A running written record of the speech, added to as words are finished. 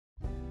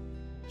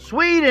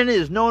Sweden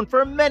is known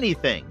for many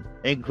things,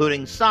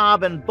 including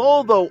Saab and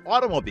Volvo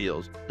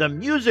automobiles, the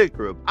music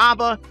group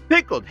ABBA,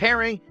 pickled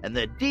herring, and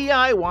the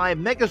DIY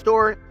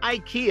megastore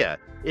IKEA.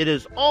 It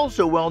is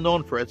also well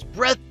known for its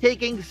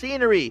breathtaking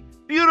scenery,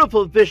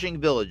 beautiful fishing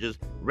villages,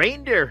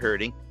 reindeer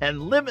herding,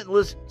 and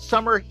limitless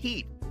summer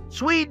heat.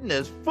 Sweden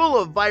is full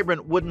of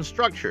vibrant wooden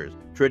structures,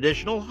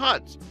 traditional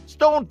huts,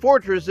 stone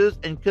fortresses,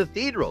 and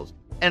cathedrals,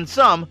 and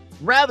some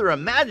rather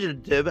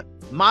imaginative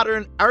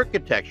modern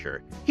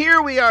architecture.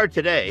 Here we are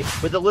today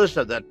with a list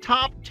of the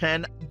top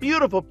 10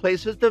 beautiful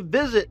places to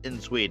visit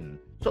in Sweden.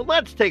 So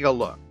let's take a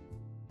look.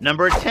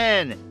 Number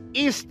 10,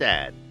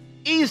 Ystad.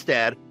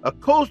 Ystad, a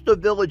coastal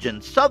village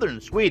in southern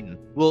Sweden,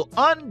 will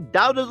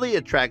undoubtedly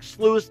attract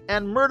sleuths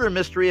and murder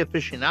mystery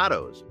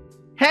aficionados.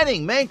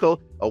 Henning Mankell,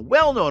 a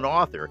well-known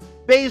author,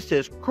 based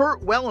his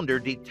Kurt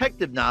Wallander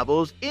detective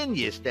novels in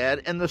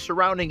Ystad and the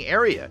surrounding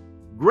area.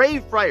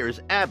 Greyfriars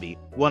Abbey,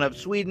 one of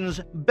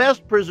Sweden's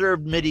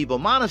best-preserved medieval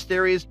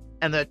monasteries,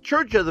 and the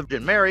Church of the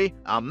Virgin Mary,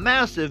 a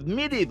massive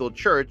medieval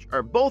church,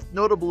 are both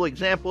notable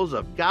examples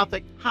of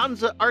Gothic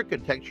Hansa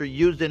architecture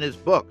used in his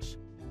books.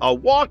 A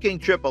walking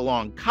trip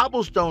along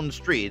cobblestone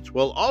streets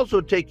will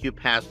also take you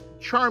past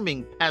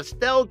charming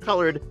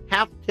pastel-colored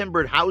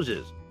half-timbered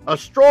houses. A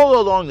stroll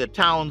along the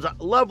town's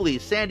lovely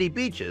sandy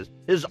beaches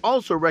is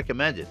also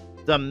recommended.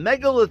 The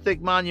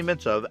megalithic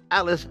monuments of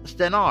Alice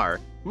Stenar,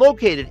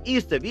 located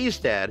east of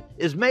Ystad,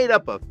 is made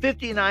up of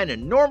 59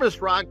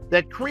 enormous rocks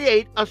that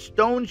create a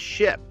stone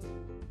ship.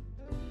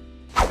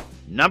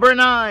 Number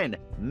 9,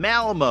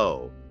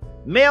 Malmö.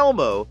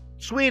 Malmö,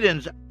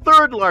 Sweden's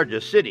third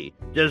largest city,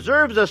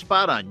 deserves a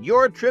spot on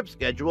your trip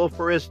schedule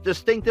for its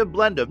distinctive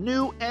blend of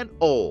new and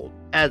old.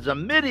 As a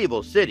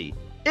medieval city,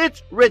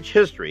 its rich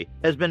history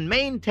has been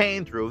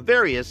maintained through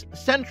various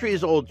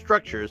centuries-old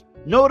structures,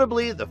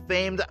 notably the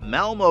famed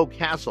Malmö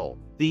Castle.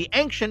 The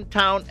ancient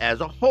town as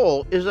a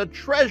whole is a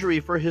treasury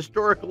for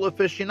historical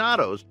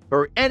aficionados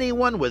or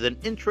anyone with an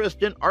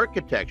interest in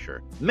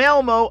architecture.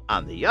 Malmö,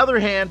 on the other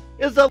hand,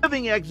 is a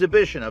living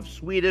exhibition of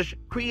Swedish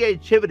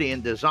creativity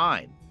and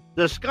design.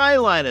 The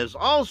skyline is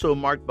also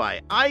marked by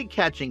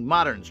eye-catching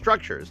modern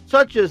structures,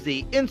 such as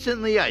the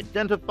instantly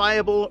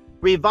identifiable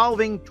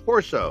revolving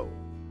torso.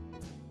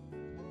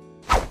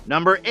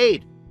 Number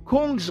 8,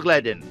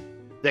 Kungsleden.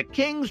 The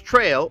King's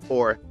Trail,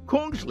 or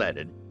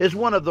Kungsleden, is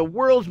one of the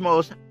world's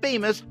most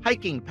famous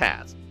hiking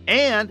paths,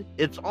 and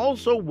it's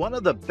also one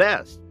of the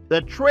best.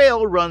 The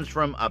trail runs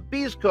from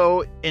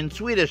Abisko in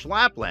Swedish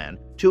Lapland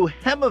to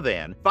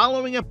Hemavan,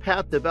 following a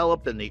path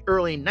developed in the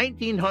early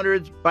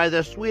 1900s by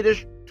the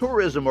Swedish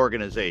Tourism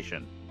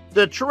Organization.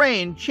 The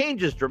terrain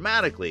changes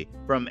dramatically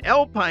from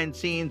alpine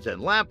scenes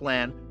in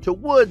Lapland to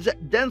woods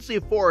densely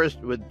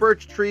forested with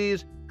birch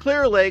trees,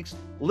 clear lakes,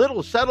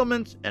 little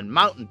settlements, and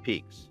mountain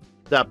peaks.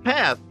 The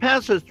path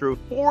passes through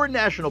 4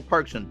 national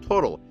parks in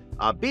total: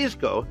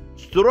 Abisko,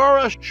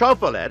 Stora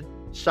Sjöfallet,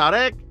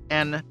 Sarek,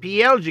 and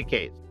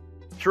Pieljikaise.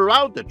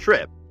 Throughout the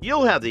trip,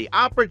 you'll have the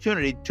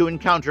opportunity to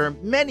encounter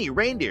many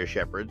reindeer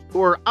shepherds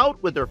who are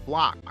out with their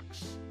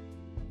flocks.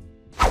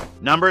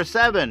 Number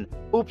 7,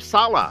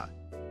 Uppsala.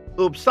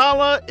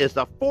 Uppsala is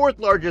the 4th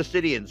largest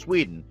city in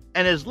Sweden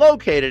and is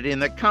located in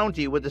the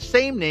county with the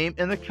same name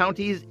in the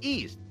county's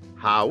east.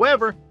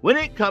 However, when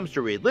it comes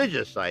to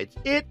religious sites,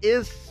 it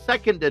is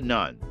second to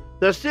none.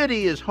 The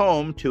city is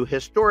home to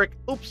historic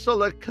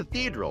Uppsala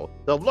Cathedral,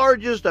 the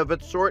largest of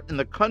its sort in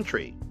the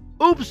country.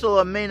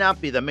 Uppsala may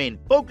not be the main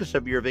focus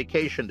of your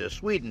vacation to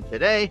Sweden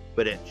today,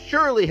 but it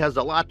surely has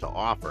a lot to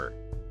offer.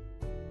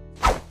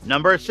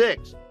 Number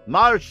 6,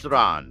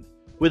 Marstrand.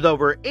 With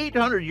over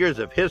 800 years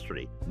of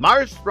history,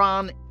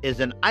 Marstrand is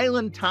an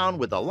island town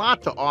with a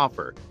lot to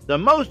offer. The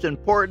most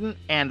important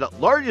and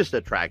largest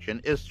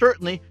attraction is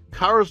certainly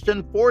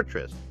Karlsten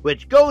Fortress,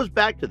 which goes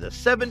back to the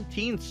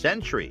 17th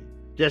century.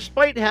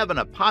 Despite having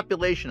a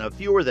population of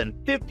fewer than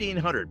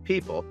 1,500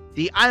 people,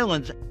 the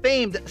island's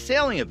famed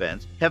sailing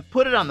events have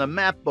put it on the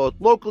map both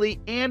locally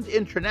and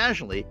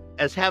internationally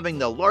as having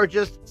the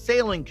largest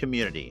sailing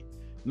community.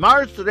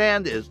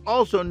 Marstrand is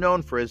also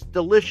known for its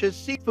delicious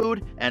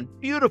seafood and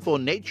beautiful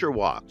nature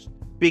walks.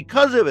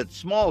 Because of its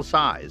small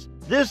size,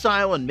 this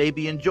island may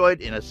be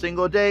enjoyed in a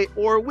single day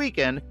or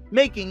weekend,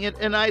 making it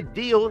an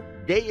ideal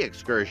day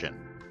excursion.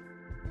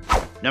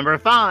 Number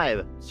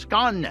 5,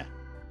 Skåne.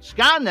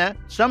 Skåne,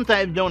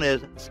 sometimes known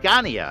as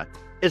Scania,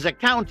 is a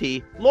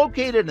county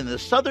located in the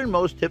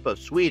southernmost tip of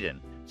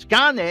Sweden.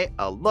 Skåne,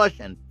 a lush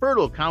and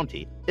fertile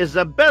county, is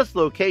the best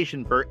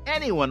location for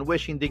anyone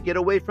wishing to get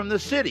away from the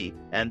city,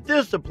 and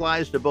this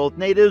applies to both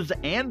natives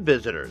and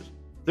visitors.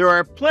 There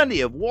are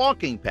plenty of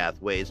walking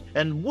pathways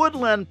and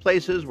woodland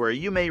places where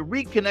you may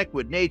reconnect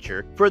with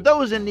nature for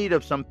those in need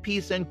of some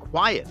peace and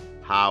quiet.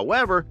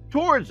 However,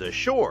 towards the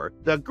shore,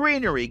 the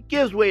greenery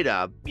gives way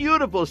to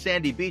beautiful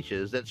sandy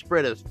beaches that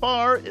spread as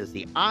far as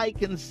the eye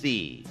can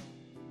see.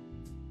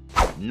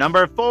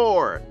 Number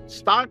 4,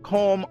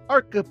 Stockholm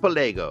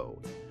Archipelago.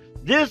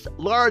 This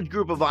large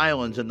group of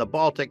islands in the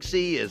Baltic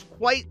Sea is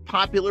quite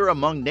popular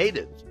among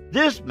natives.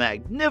 This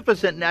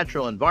magnificent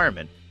natural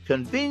environment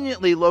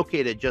conveniently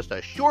located just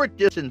a short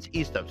distance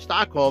east of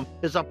Stockholm,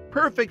 is a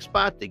perfect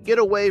spot to get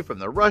away from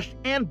the rush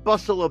and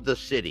bustle of the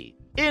city.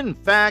 In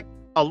fact,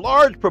 a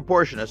large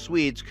proportion of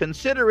Swedes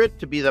consider it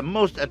to be the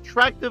most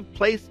attractive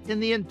place in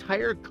the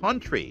entire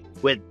country.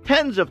 With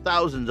tens of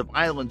thousands of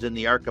islands in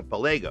the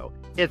archipelago,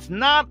 it's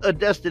not a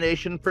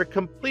destination for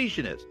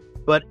completionists,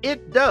 but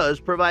it does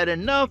provide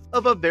enough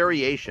of a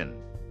variation.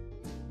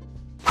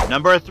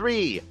 Number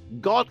 3.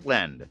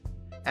 Gotland.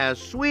 As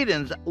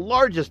Sweden's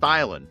largest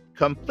island,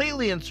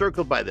 completely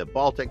encircled by the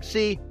Baltic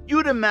Sea,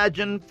 you'd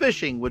imagine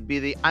fishing would be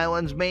the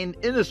island's main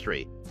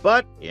industry,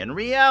 but in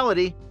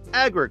reality,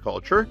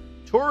 agriculture,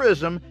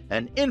 tourism,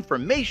 and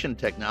information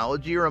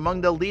technology are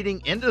among the leading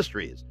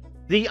industries.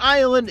 The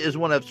island is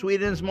one of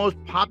Sweden's most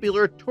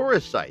popular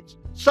tourist sites.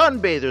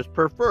 Sunbathers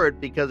prefer it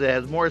because it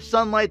has more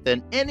sunlight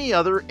than any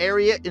other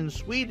area in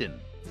Sweden.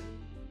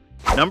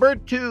 Number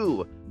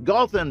 2.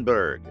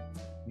 Gothenburg.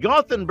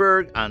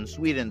 Gothenburg on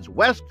Sweden's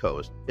west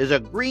coast is a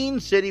green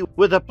city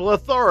with a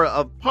plethora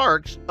of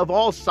parks of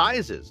all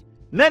sizes.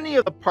 Many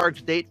of the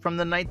parks date from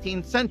the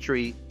 19th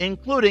century,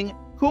 including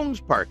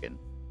Kungsparken.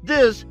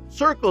 This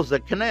circles the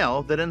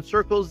canal that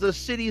encircles the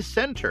city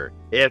center.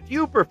 If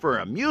you prefer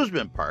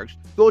amusement parks,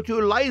 go to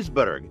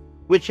Liseberg,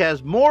 which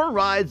has more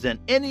rides than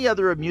any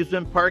other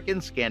amusement park in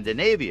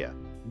Scandinavia.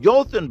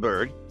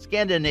 Gothenburg,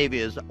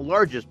 Scandinavia's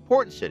largest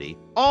port city,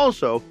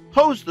 also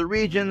hosts the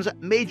region's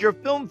major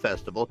film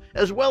festival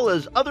as well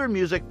as other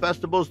music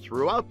festivals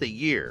throughout the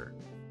year.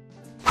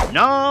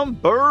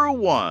 Number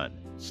 1.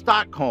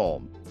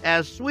 Stockholm.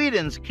 As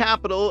Sweden's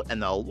capital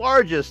and the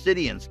largest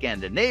city in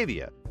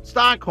Scandinavia,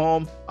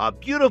 Stockholm, a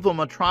beautiful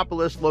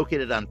metropolis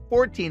located on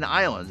 14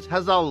 islands,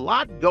 has a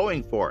lot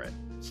going for it.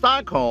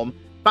 Stockholm,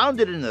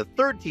 founded in the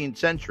 13th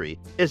century,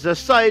 is the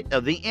site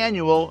of the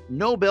annual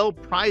Nobel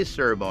Prize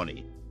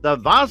ceremony. The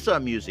Vasa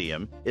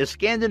Museum is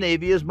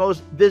Scandinavia's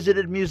most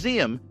visited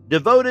museum,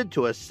 devoted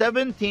to a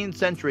 17th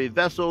century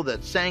vessel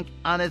that sank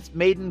on its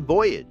maiden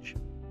voyage.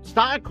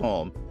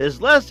 Stockholm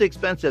is less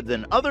expensive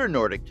than other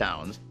Nordic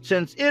towns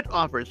since it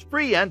offers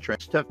free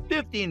entrance to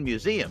 15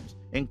 museums,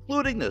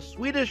 including the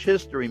Swedish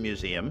History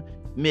Museum,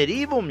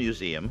 Medieval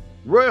Museum,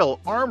 Royal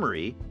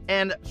Armory,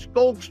 and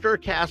Skolster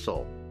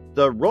Castle.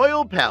 The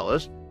Royal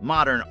Palace,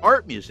 Modern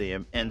Art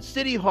Museum, and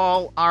City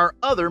Hall are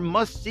other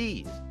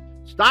must-sees.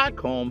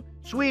 Stockholm,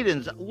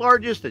 Sweden's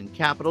largest and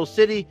capital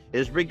city,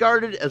 is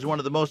regarded as one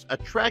of the most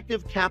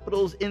attractive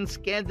capitals in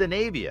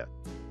Scandinavia.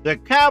 The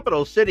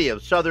capital city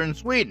of southern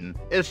Sweden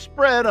is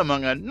spread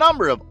among a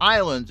number of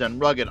islands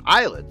and rugged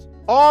islets,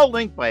 all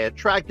linked by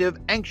attractive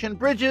ancient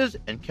bridges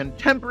and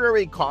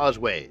contemporary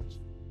causeways.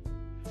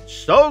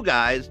 So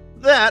guys,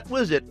 that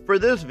was it for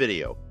this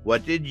video.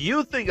 What did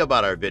you think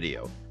about our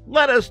video?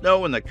 Let us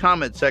know in the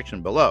comment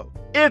section below.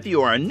 If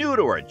you are new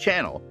to our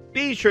channel,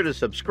 be sure to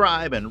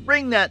subscribe and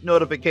ring that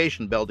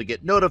notification bell to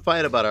get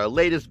notified about our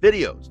latest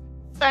videos.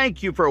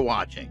 Thank you for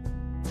watching.